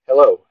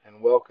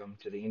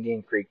to the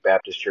Indian Creek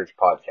Baptist Church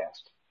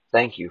podcast.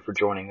 Thank you for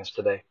joining us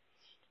today.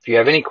 If you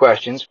have any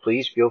questions,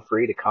 please feel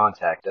free to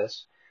contact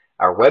us.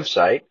 Our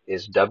website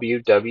is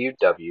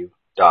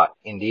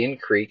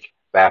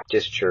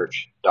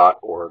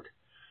www.indiancreekbaptistchurch.org,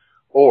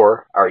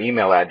 or our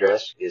email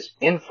address is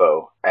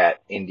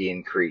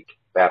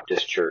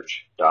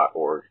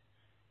info@indiancreekbaptistchurch.org.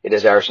 It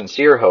is our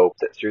sincere hope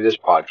that through this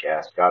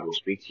podcast, God will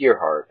speak to your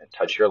heart and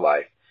touch your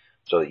life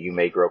so that you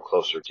may grow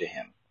closer to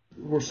Him.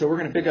 So we're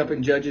going to pick up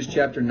in Judges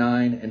chapter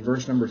 9 and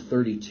verse number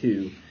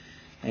 32,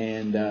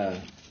 and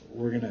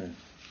we're going to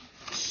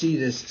see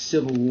this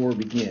civil war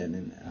begin.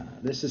 And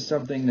this is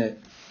something that,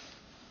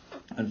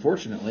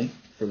 unfortunately,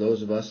 for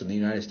those of us in the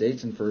United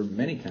States and for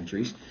many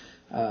countries,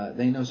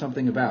 they know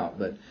something about.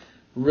 But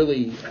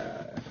really,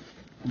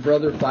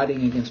 brother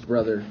fighting against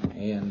brother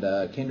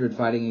and kindred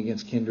fighting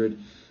against kindred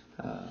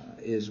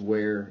is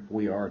where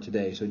we are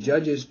today. So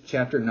Judges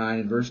chapter 9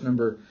 and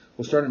we'll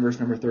start in verse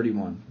number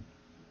 31.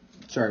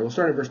 We'll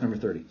start at verse number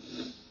 30.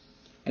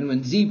 And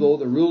when Zebul,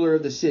 the ruler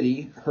of the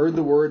city, heard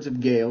the words of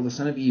Gaal, the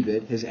son of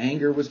Ebed, his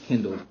anger was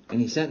kindled. And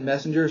he sent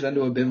messengers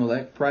unto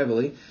Abimelech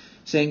privately,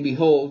 saying,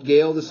 Behold,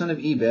 Gaal, the son of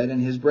Ebed,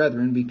 and his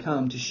brethren be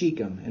come to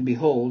Shechem, and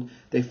behold,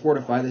 they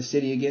fortify the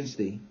city against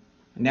thee.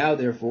 Now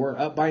therefore,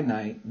 up by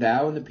night,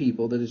 thou and the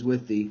people that is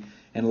with thee,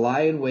 and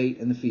lie in wait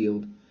in the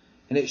field.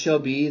 And it shall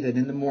be that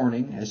in the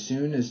morning, as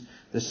soon as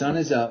the sun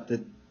is up,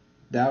 that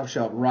thou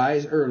shalt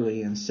rise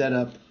early and set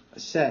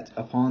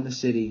upon the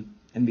city.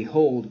 And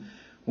behold,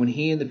 when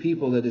he and the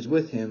people that is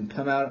with him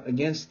come out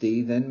against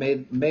thee, then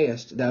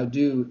mayest thou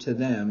do to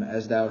them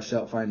as thou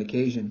shalt find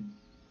occasion.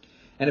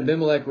 And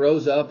Abimelech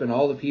rose up, and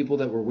all the people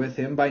that were with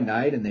him by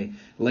night, and they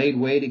laid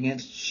wait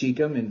against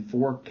Shechem in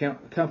 4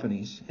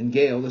 companies. And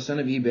Gaal, the son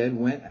of Ebed,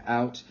 went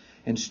out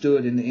and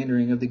stood in the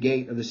entering of the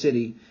gate of the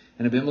city.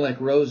 And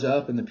Abimelech rose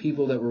up, and the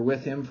people that were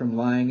with him from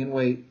lying in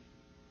wait.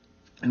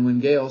 And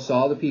when Gaal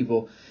saw the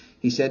people,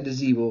 he said to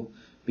Zebul,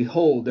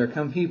 Behold, there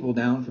come people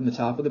down from the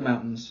top of the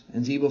mountains.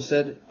 And Zebul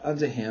said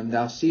unto him,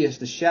 Thou seest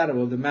the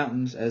shadow of the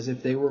mountains as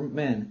if they were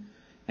men.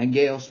 And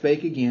Gaal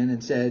spake again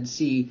and said,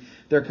 See,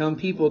 there come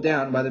people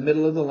down by the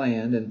middle of the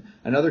land, and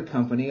another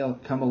company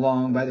come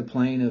along by the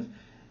plain of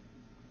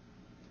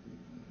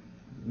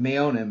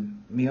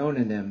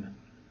Meonanim.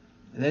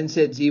 Then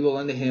said Zebul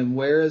unto him,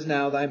 Where is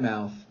now thy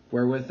mouth,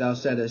 wherewith thou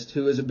saidst,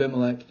 Who is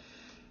Abimelech,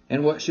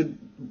 and what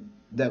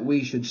that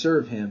we should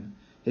serve him?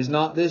 Is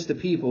not this the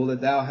people that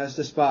thou hast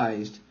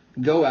despised?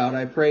 Go out,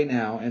 I pray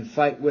now, and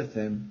fight with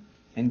them.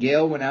 And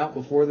Gaal went out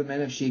before the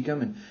men of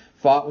Shechem, and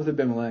fought with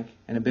Abimelech,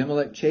 and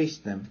Abimelech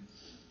chased them.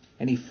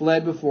 And he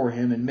fled before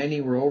him, and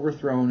many were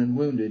overthrown and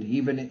wounded,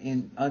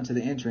 even unto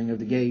the entering of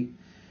the gate.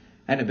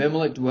 And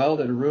Abimelech dwelled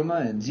at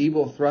Arumah, and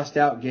Zebul thrust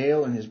out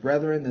Gaal and his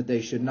brethren, that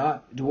they should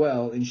not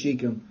dwell in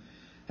Shechem.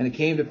 And it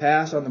came to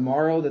pass on the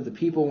morrow that the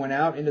people went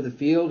out into the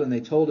field, and they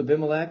told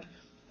Abimelech,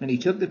 and he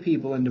took the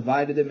people and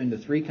divided them into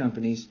 3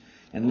 companies,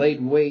 and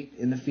laid wait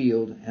in the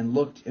field, and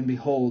looked, and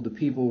behold, the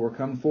people were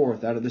come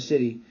forth out of the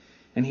city.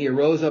 And he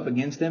arose up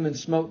against them, and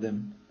smote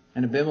them.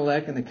 And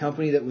Abimelech and the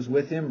company that was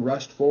with him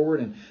rushed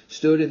forward, and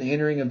stood in the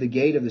entering of the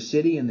gate of the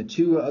city, and the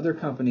 2 other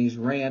companies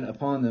ran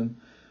upon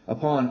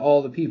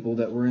all the people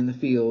that were in the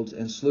fields,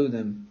 and slew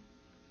them.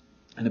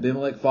 And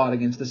Abimelech fought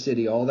against the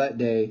city all that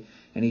day,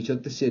 and he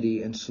took the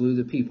city, and slew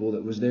the people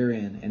that was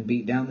therein, and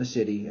beat down the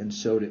city, and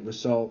sowed it with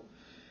salt.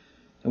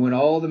 And when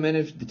all the men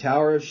of the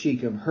tower of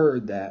Shechem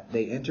heard that,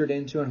 they entered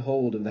into an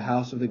hold of the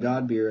house of the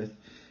god Beerith.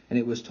 And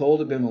it was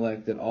told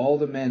Abimelech that all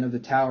the men of the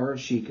tower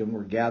of Shechem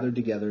were gathered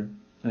together.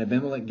 And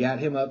Abimelech gat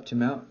him up to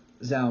Mount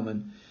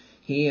Zalmon,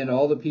 he and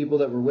all the people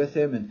that were with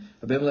him. And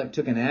Abimelech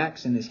took an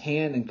axe in his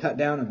hand, and cut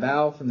down a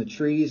bough from the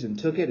trees, and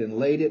took it, and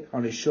laid it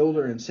on his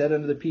shoulder, and said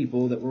unto the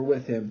people that were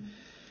with him,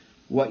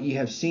 What ye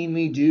have seen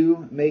me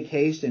do, make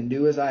haste, and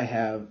do as I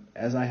have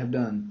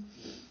done.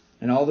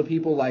 And all the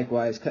people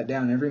likewise cut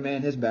down every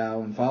man his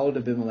bough, and followed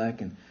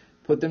Abimelech, and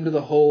put them to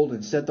the hold,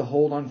 and set the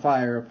hold on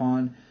fire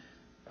upon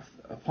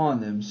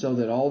them, so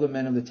that all the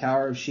men of the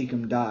tower of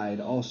Shechem died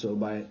also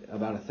by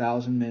about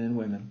 1,000 men and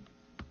women.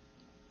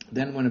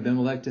 Then went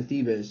Abimelech to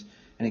Thebez,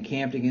 and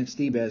encamped against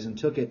Thebez, and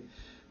took it.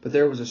 But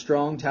there was a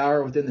strong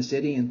tower within the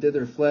city, and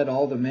thither fled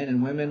all the men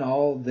and women,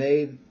 all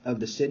they of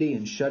the city,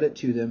 and shut it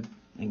to them,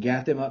 and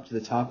gat them up to the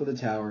top of the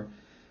tower.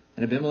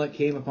 And Abimelech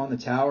came upon the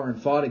tower,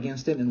 and fought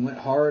against it, and went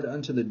hard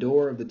unto the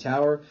door of the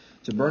tower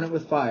to burn it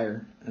with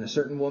fire. And a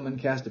certain woman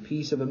cast a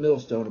piece of a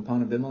millstone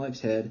upon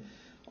Abimelech's head,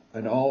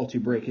 and all to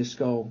break his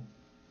skull.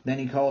 Then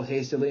he called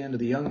hastily unto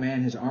the young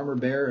man his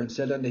armor-bearer, and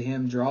said unto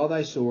him, Draw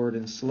thy sword,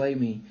 and slay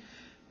me,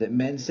 that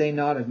men say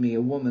not of me,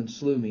 A woman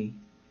slew me.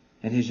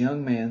 And his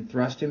young man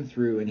thrust him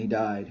through, and he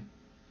died.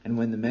 And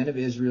when the men of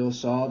Israel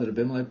saw that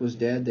Abimelech was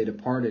dead, they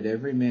departed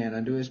every man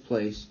unto his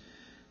place.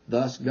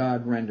 Thus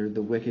God rendered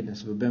the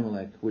wickedness of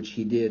Abimelech, which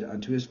he did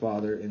unto his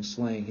father, in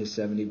slaying his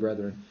 70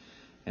 brethren.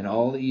 And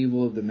all the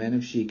evil of the men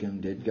of Shechem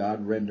did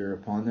God render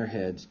upon their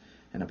heads,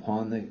 and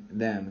upon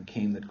them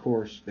came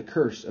the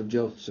curse of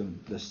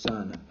Jotham, the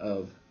son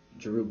of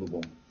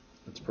Jerubbaal.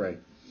 Let's pray.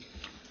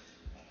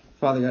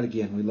 Father God,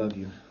 again, we love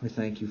you. We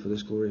thank you for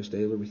this glorious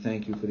day, Lord. We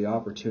thank you for the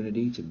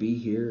opportunity to be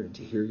here and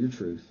to hear your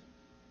truth.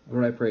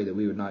 Lord, I pray that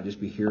we would not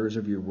just be hearers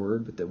of your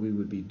word, but that we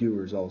would be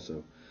doers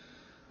also.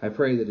 I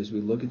pray that as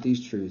we look at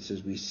these truths,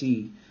 as we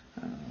see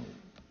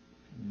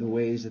the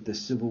ways that the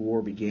Civil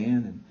War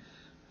began, and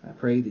I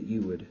pray that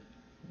you would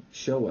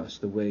show us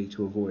the way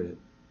to avoid it.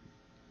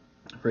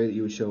 I pray that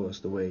you would show us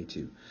the way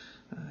to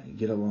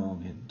get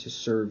along and to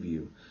serve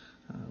you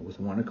with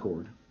one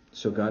accord.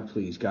 So God,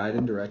 please guide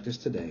and direct us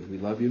today. We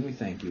love you and we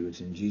thank you.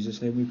 It's in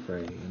Jesus' name we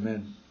pray.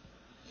 Amen.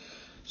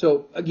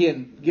 So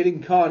again,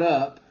 getting caught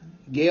up,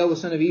 Gael the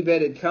son of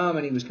Ebed had come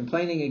and he was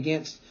complaining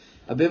against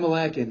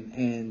Abimelech,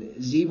 and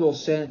Zebul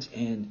sent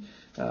and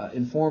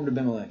informed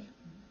Abimelech.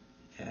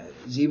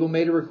 Zebul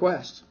made a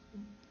request.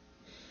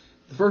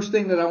 The first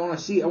thing that I want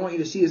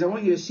you to see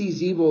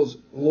Zebul's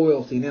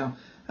loyalty. Now,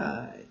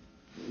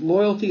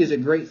 loyalty is a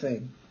great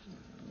thing.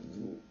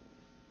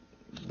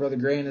 Brother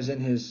Grant is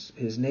in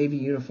his Navy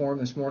uniform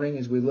this morning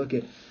as we look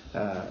at,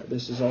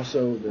 this is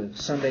also the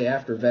Sunday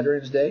after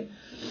Veterans Day.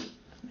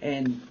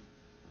 And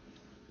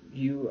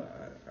you,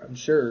 I'm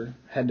sure,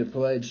 had to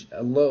pledge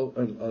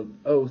an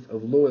oath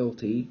of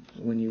loyalty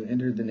when you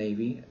entered the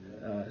Navy,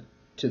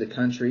 to the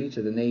country,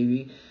 to the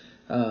Navy,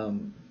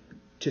 to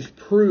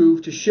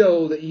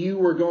show that you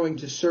were going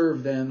to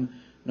serve them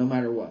no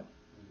matter what.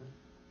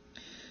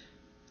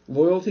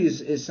 Loyalty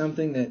is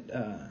something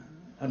that,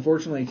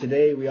 unfortunately,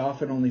 today we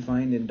often only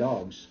find in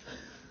dogs.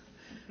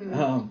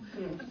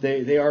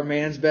 They are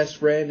man's best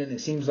friend, and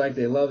it seems like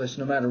they love us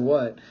no matter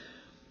what.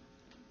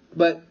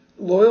 But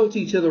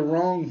loyalty to the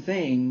wrong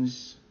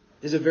things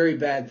is a very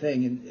bad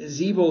thing. And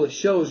Zebul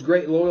shows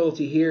great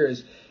loyalty here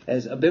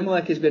as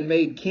Abimelech has been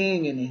made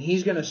king, and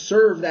he's going to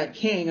serve that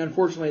king.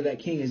 Unfortunately, that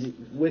king is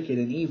wicked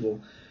and evil.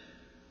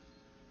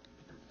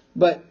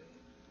 But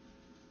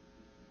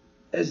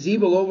as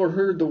Zebul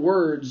overheard the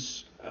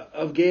words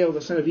of Gael,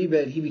 the son of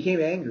Ebed, he became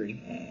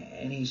angry,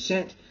 and he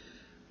sent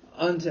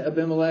unto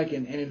Abimelech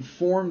and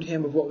informed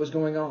him of what was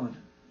going on.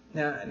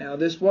 Now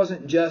this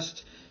wasn't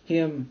just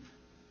him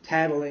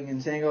tattling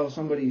and saying, "Oh,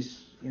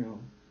 somebody's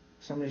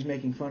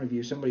making fun of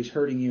you, somebody's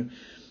hurting you."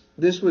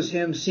 This was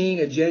him seeing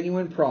a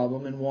genuine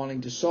problem and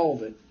wanting to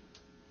solve it.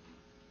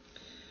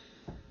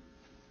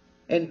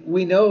 And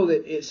we know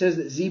that it says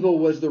that Zebul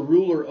was the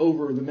ruler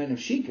over the men of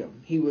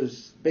Shechem. He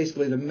was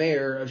basically the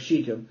mayor of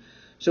Shechem.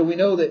 So we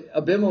know that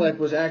Abimelech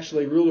was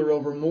actually ruler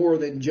over more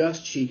than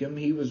just Shechem.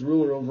 He was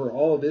ruler over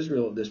all of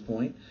Israel at this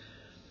point.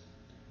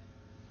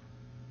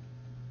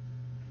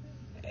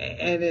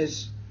 And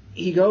as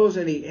he goes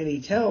and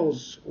he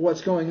tells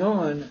what's going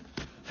on,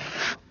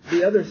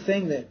 the other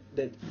thing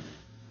that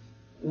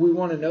we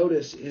want to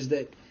notice is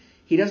that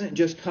he doesn't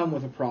just come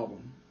with a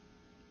problem.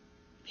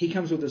 He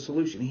comes with a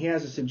solution. He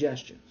has a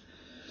suggestion.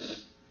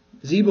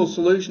 Zebul's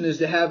solution is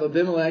to have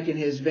Abimelech and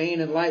his vain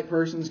and light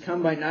persons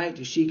come by night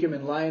to Shechem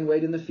and lie in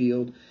wait in the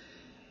field.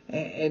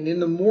 And in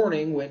the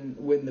morning,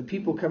 when the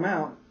people come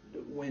out,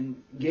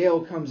 when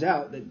Gael comes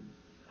out, that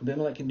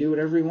Abimelech can do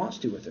whatever he wants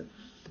to with him.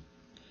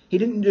 He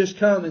didn't just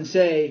come and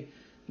say,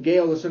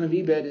 "Gael, the son of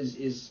Ebed,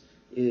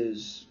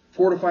 is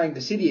fortifying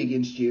the city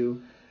against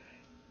you."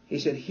 He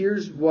said,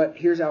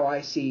 here's how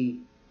I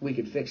see we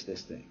could fix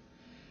this thing.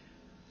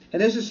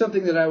 And this is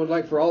something that I would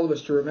like for all of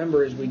us to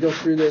remember as we go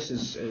through this,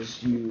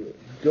 as you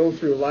go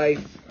through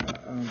life,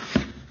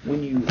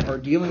 when you are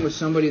dealing with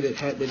somebody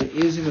that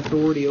is in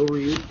authority over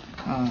you.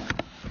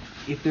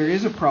 If there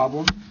is a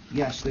problem,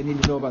 yes, they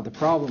need to know about the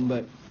problem,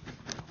 but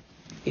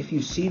if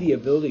you see the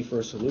ability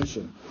for a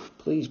solution,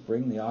 please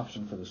bring the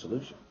option for the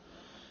solution.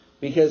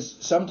 Because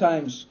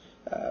sometimes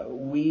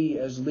we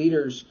as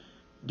leaders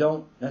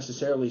don't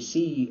necessarily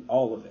see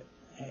all of it.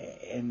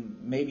 And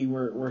maybe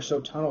we're so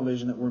tunnel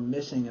vision that we're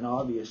missing an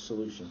obvious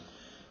solution.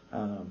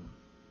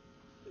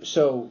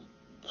 So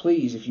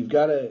please, if you've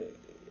got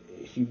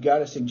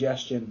a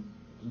suggestion,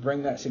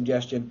 bring that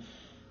suggestion.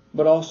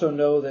 But also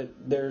know that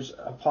there's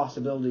a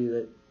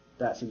possibility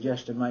that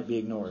suggestion might be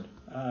ignored.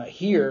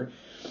 Here,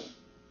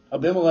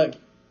 Abimelech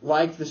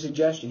liked the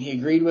suggestion. He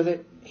agreed with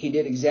it. He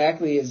did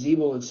exactly as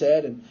Zebul had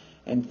said,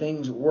 and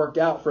things worked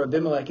out for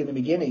Abimelech in the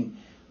beginning.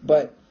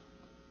 But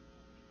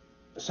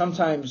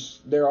sometimes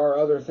there are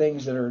other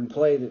things that are in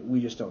play that we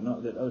just don't know,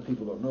 that other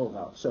people don't know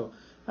about. So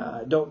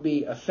don't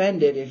be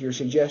offended if your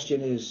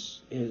suggestion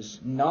is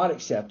not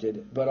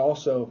accepted, but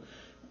also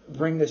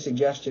bring the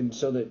suggestion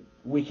so that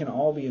we can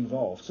all be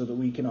involved, so that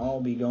we can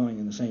all be going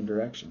in the same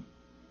direction.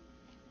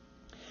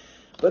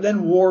 But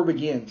then war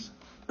begins.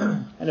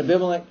 And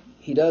Abimelech,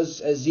 he does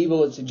as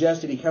Zebul had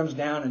suggested. He comes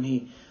down and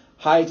he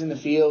hides in the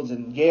fields,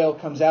 and Gael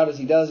comes out as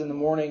he does in the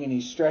morning, and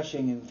he's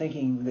stretching and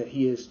thinking that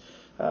he is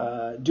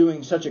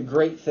doing such a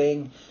great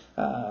thing,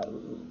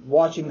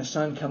 watching the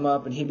sun come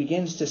up, and he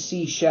begins to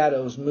see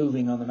shadows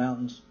moving on the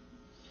mountains.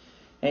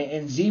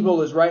 And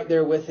Zebul is right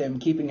there with him,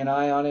 keeping an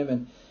eye on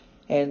him,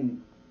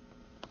 and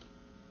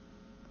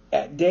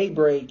at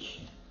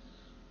daybreak,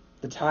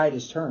 the tide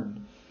is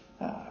turned.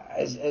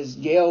 As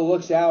Gael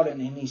looks out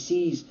and he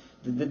sees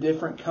the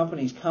different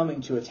companies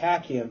coming to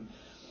attack him,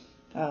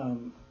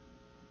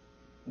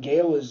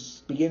 Gael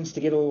begins to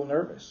get a little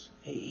nervous.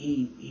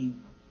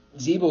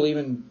 Zebul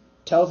even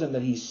tells him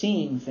that he's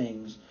seeing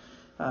things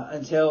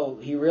until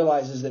he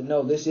realizes that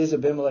no, this is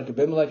Abimelech.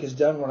 Abimelech has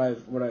done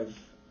what I've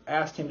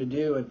asked him to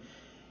do,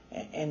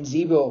 and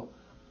Zebul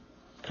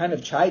kind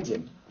of chides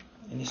him,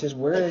 and he says,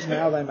 "Where is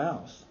now thy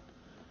mouth?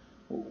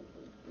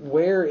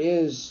 Where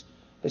is?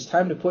 It's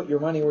time to put your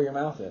money where your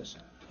mouth is.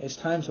 It's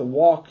time to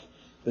walk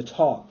the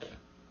talk."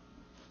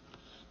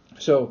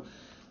 So.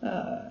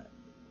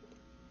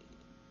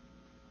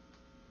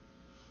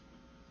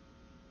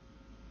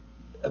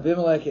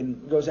 Abimelech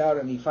goes out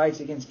and he fights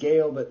against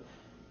Gael,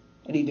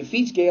 and he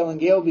defeats Gael,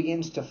 and Gael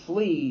begins to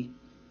flee,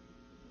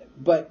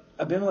 but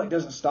Abimelech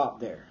doesn't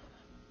stop there.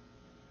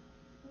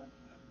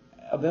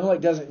 Abimelech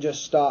doesn't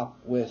just stop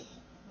with,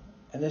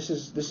 and this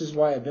is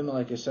why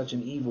Abimelech is such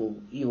an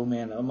evil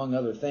man, among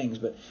other things,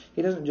 but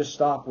he doesn't just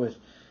stop with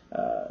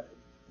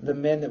the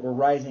men that were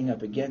rising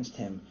up against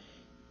him.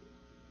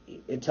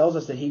 It tells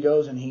us that he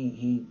goes and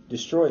he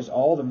destroys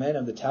all the men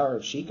of the Tower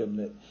of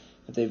Shechem,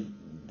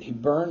 he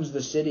burns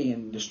the city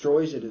and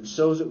destroys it and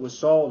sows it with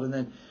salt. And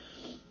then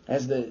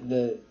as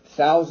the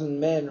 1,000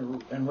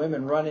 men and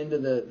women run into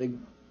the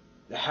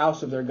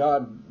house of their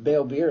god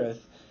Baal-berith,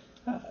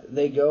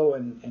 they go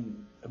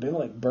and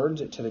Abimelech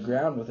burns it to the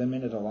ground with them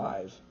in it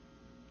alive.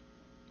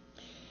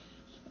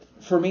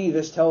 For me,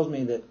 this tells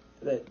me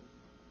that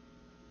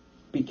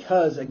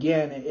because,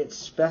 again, it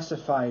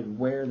specified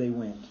where they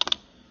went.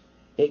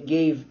 It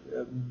gave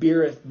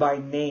Berith by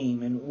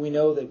name, and we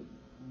know that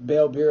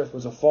Baal-berith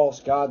was a false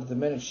god that the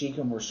men of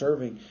Shechem were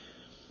serving.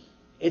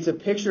 It's a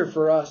picture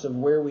for us of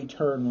where we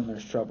turn when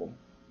there's trouble.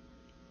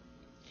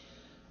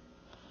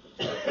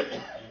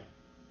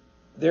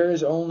 There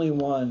is only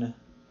one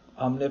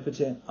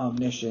omnipotent,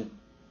 omniscient,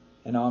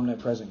 and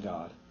omnipresent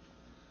God.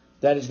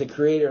 That is the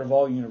creator of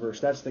all universe.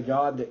 That's the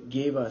God that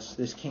gave us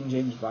this King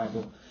James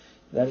Bible.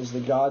 That is the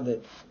God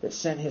that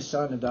sent his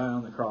Son to die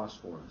on the cross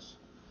for us.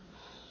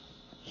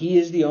 He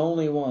is the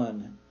only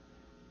one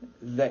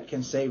that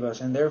can save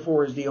us, and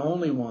therefore is the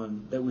only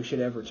one that we should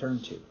ever turn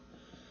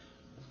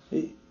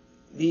to.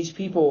 These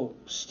people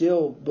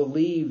still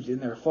believed in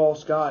their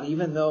false god,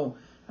 even though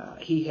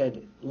he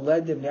had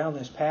led them down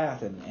this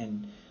path.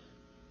 And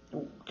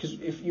because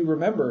if you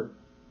remember,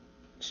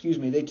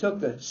 they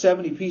took the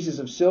 70 pieces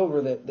of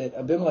silver that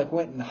Abimelech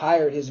went and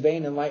hired his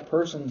vain and light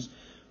persons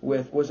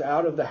with, was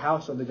out of the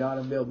house of the god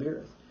of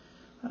Baal-berith.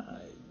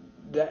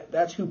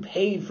 That's who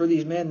paid for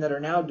these men that are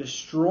now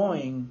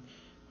destroying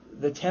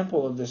the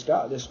temple of this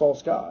god, this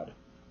false god.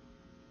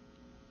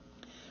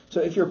 So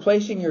if you're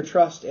placing your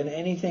trust in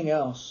anything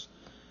else,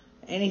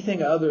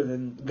 anything other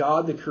than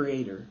God the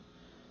Creator,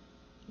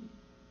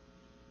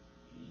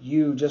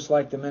 you, just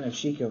like the men of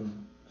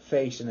Shechem,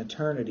 face an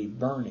eternity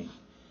burning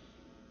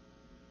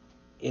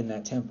in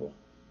that temple.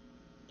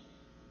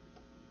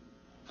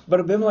 But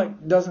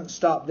Abimelech doesn't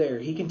stop there.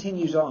 He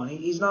continues on.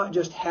 He's not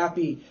just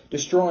happy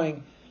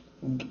destroying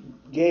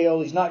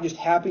Gael. He's not just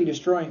happy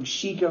destroying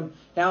Shechem.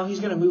 Now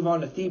he's going to move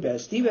on to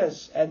Thebez.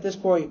 Thebez, at this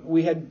point,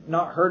 we had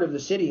not heard of the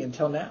city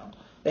until now.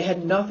 They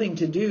had nothing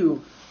to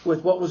do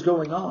with what was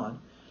going on.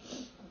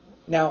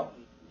 Now,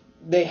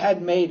 they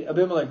had made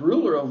Abimelech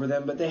ruler over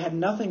them, but they had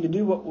nothing to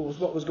do with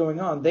what was going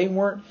on.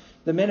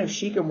 The men of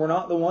Shechem were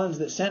not the ones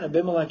that sent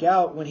Abimelech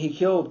out when he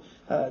killed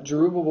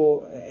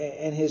Jerubbaal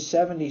and his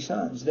 70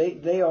 sons.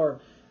 They are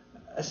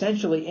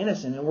essentially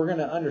innocent, and we're going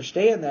to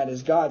understand that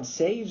as God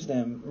saves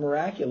them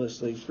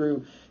miraculously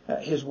through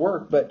his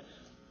work. But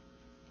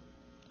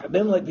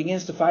Abimelech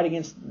begins to fight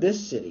against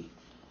this city,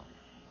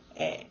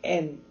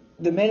 and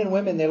the men and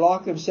women, they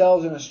lock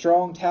themselves in a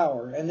strong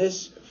tower. And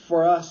this,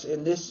 for us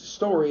in this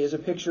story, is a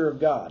picture of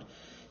God.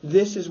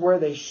 This is where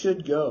they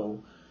should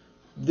go.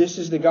 This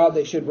is the God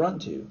they should run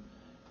to.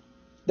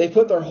 They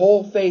put their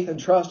whole faith and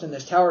trust in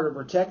this tower to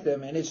protect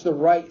them, and it's the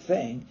right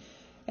thing.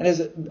 And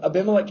as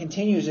Abimelech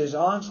continues his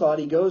onslaught,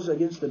 he goes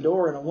against the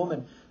door, and a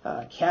woman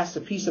casts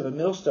a piece of a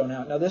millstone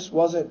out. Now, this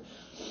wasn't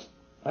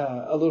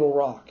a little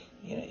rock.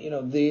 I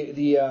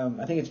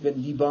think it's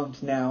been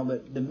debunked now,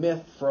 but the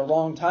myth for a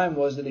long time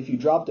was that if you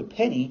dropped a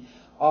penny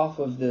off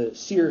of the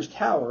Sears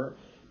Tower,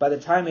 by the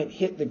time it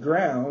hit the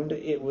ground,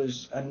 it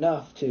was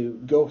enough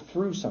to go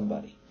through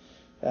somebody.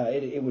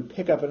 It would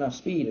pick up enough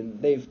speed, and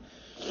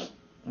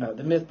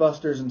the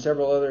Mythbusters and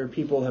several other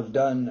people have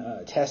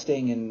done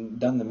testing and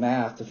done the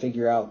math to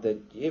figure out that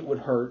it would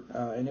hurt,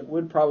 and it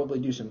would probably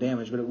do some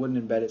damage, but it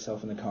wouldn't embed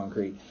itself in the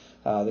concrete.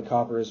 The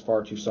copper is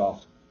far too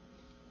soft.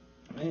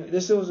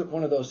 This wasn't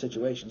one of those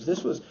situations.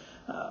 This was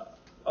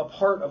a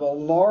part of a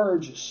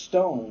large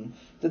stone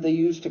that they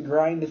used to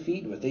grind the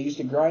feed with. They used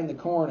to grind the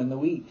corn and the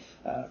wheat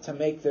to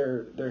make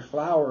their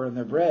flour and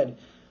their bread.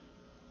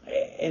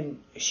 And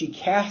she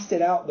cast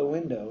it out the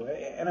window.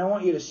 And I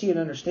want you to see and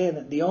understand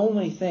that the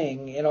only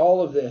thing in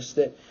all of this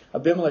that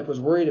Abimelech was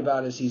worried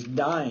about as he's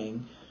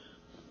dying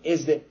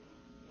is that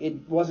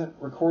it wasn't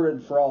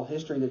recorded for all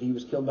history that he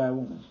was killed by a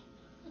woman.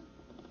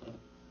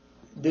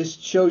 This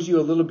shows you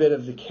a little bit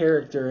of the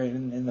character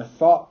and the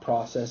thought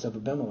process of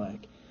Abimelech.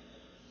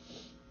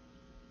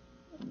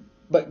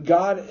 But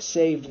God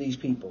saved these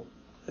people.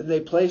 They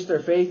placed their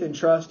faith and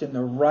trust in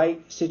the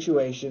right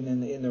situation,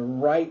 in the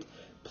right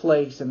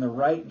place, in the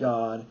right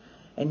God,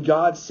 and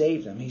God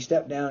saved them. He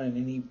stepped down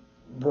and He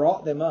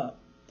brought them up.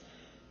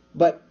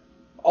 But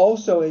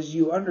also, as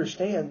you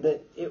understand,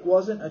 that it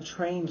wasn't a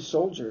trained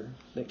soldier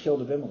that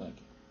killed Abimelech.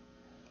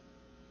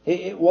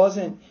 It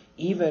wasn't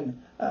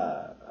even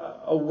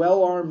a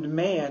well-armed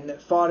man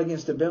that fought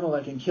against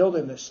Abimelech and killed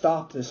him that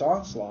stopped this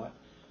onslaught.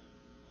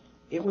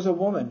 It was a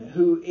woman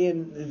who,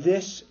 in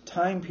this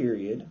time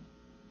period,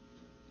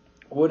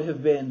 would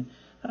have been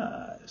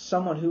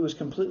someone who was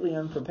completely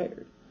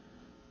unprepared.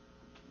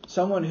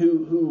 Someone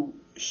who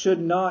should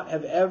not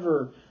have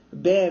ever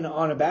been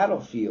on a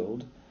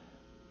battlefield.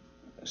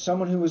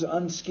 Someone who was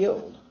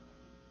unskilled.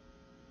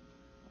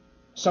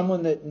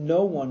 Someone that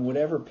no one would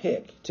ever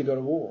pick to go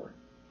to war.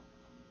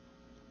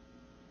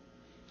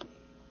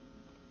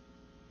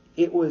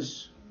 It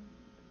was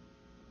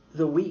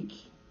the weak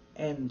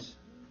and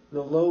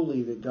the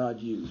lowly that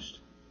God used.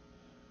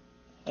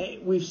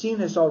 We've seen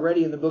this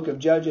already in the book of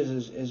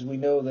Judges, as we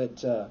know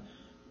that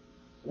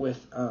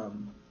with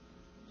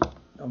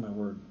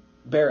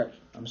Barak.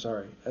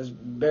 As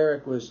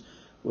Barak was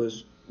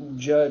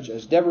judge,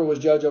 as Deborah was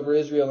judge over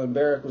Israel, and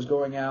Barak was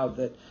going out.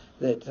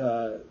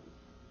 That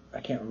I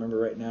can't remember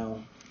right now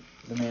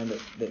the man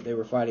that they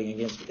were fighting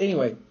against. But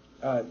anyway,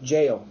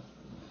 Jael.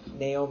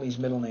 Naomi's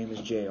middle name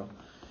is Jael.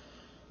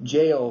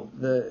 Jael,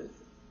 the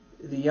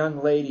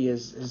young lady,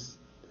 is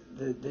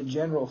the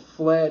general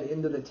fled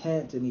into the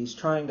tent, and he's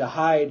trying to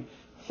hide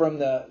from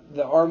the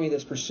army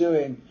that's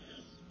pursuing.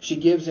 She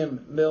gives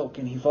him milk,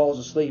 and he falls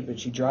asleep, and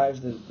she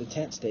drives the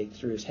tent stake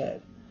through his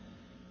head.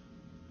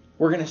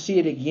 We're going to see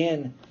it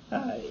again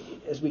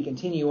as we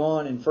continue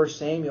on in 1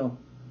 Samuel,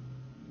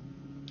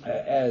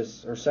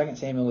 or 2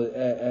 Samuel,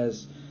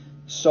 as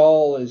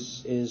Saul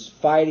is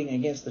fighting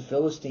against the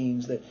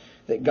Philistines,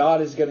 that God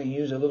is going to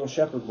use a little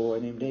shepherd boy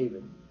named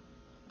David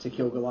to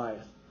kill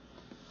Goliath.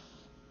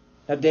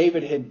 Now,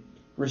 David had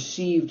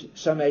received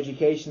some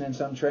education and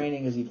some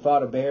training as he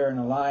fought a bear and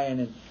a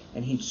lion,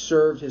 and he'd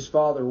served his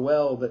father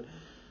well.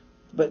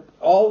 But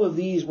all of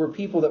these were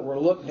people that were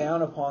looked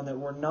down upon, that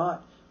were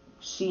not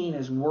seen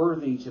as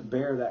worthy to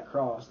bear that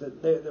cross,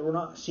 that were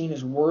not seen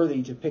as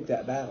worthy to pick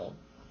that battle.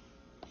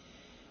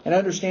 And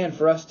understand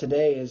for us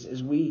today,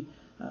 as we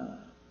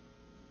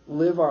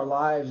live our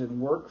lives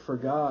and work for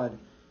God,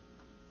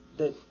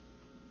 that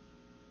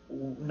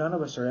none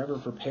of us are ever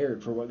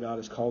prepared for what God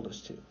has called us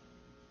to.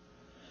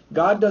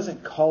 God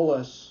doesn't call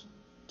us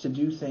to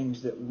do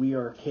things that we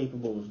are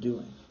capable of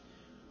doing.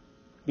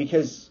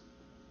 Because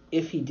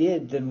if He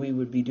did, then we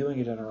would be doing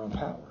it in our own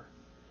power.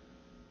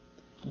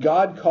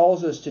 God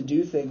calls us to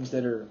do things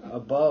that are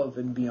above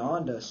and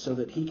beyond us so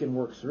that He can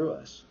work through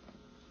us.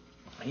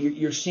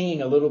 You're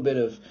seeing a little bit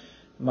of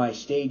my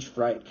stage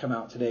fright come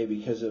out today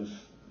because of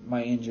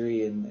my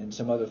injury and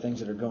some other things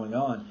that are going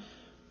on.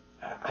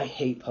 I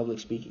hate public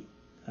speaking.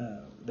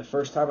 The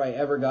first time I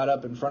ever got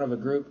up in front of a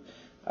group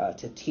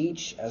to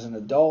teach as an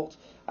adult,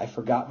 I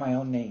forgot my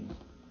own name.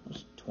 I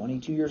was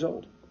 22 years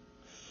old.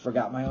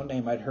 Forgot my own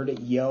name. I'd heard it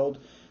yelled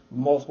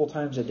multiple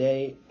times a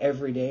day,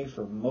 every day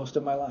for most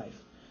of my life.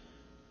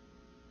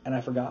 And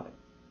I forgot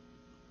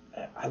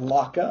it. I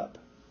lock up.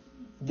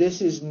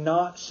 This is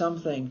not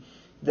something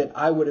that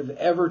I would have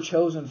ever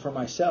chosen for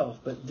myself,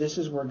 but this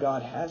is where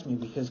God has me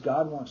because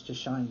God wants to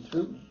shine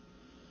through me.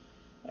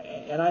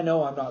 And I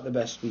know I'm not the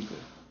best speaker.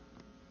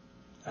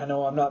 I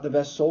know I'm not the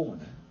best soul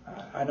winner.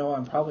 I know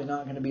I'm probably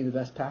not going to be the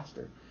best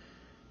pastor.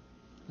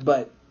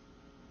 But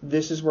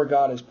this is where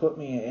God has put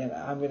me, and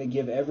I'm going to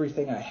give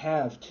everything I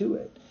have to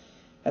it.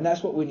 And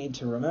that's what we need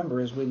to remember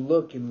as we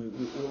look and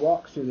we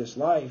walk through this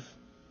life,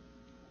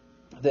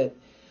 that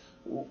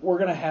we're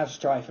going to have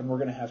strife and we're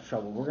going to have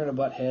trouble. We're going to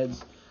butt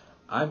heads.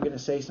 I'm going to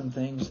say some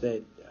things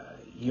that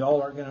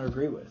y'all aren't going to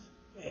agree with.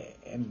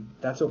 And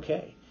that's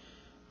okay.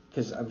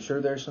 Because I'm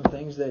sure there's some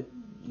things that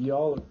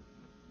y'all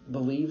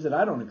believe that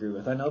I don't agree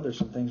with. I know there's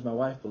some things my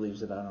wife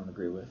believes that I don't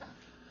agree with.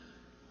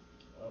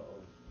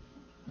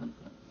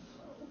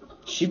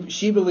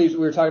 She believes, we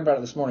were talking about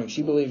it this morning,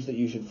 she believes that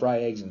you should fry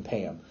eggs in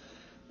Pam.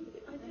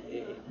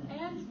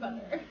 And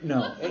butter.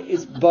 No,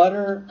 it's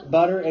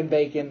butter and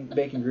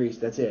bacon grease.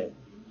 That's it.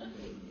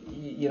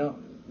 You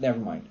don't, never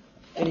mind.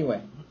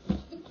 Anyway,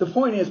 the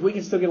point is we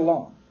can still get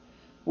along.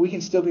 We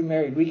can still be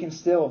married. We can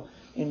still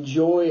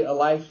enjoy a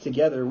life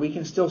together. We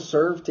can still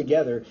serve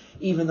together,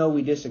 even though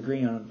we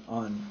disagree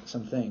on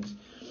some things.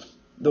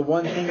 The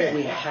one thing that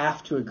we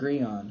have to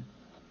agree on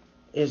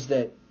is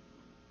that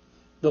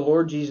the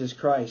Lord Jesus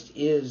Christ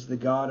is the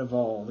God of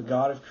all, the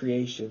God of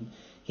creation.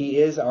 He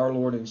is our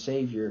Lord and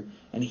Savior,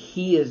 and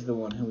He is the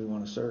one who we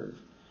want to serve.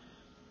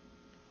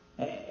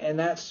 And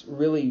that's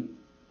really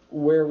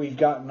where we've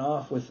gotten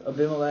off with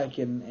Abimelech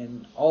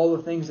and all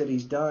the things that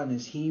he's done,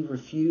 is he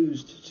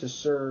refused to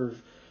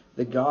serve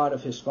the God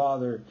of his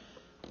father,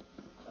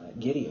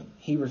 Gideon.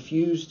 He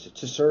refused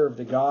to serve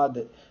the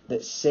God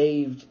that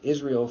saved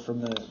Israel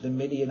from the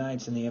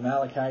Midianites and the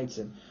Amalekites,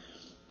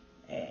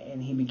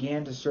 and he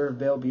began to serve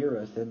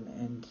Baal-Berith,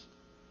 and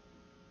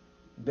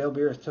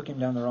Baal-Berith took him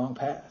down the wrong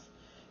path.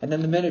 And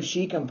then the men of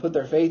Shechem put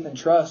their faith and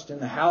trust in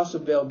the house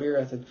of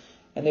Baal-berith,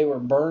 and they were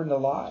burned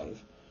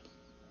alive.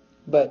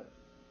 But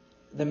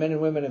the men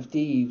and women of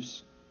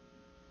Thebes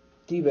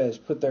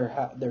put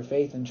their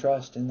faith and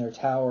trust in their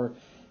tower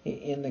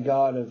in the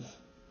God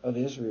of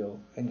Israel,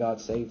 and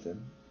God saved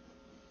them.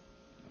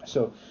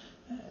 So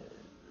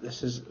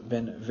this has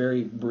been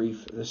very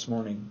brief this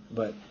morning,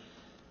 but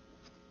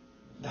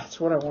that's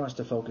what I want us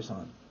to focus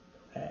on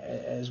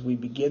as we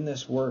begin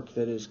this work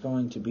that is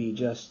going to be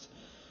just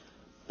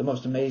the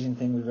most amazing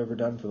thing we've ever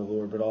done for the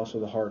Lord, but also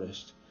the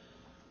hardest.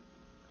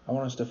 I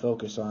want us to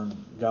focus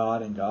on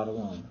God and God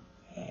alone,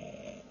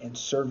 and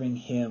serving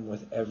Him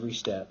with every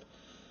step,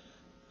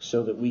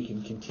 so that we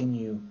can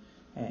continue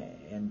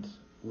and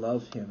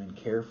love Him and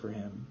care for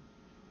Him,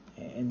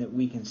 and that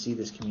we can see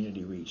this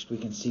community reached. We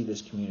can see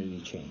this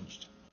community changed.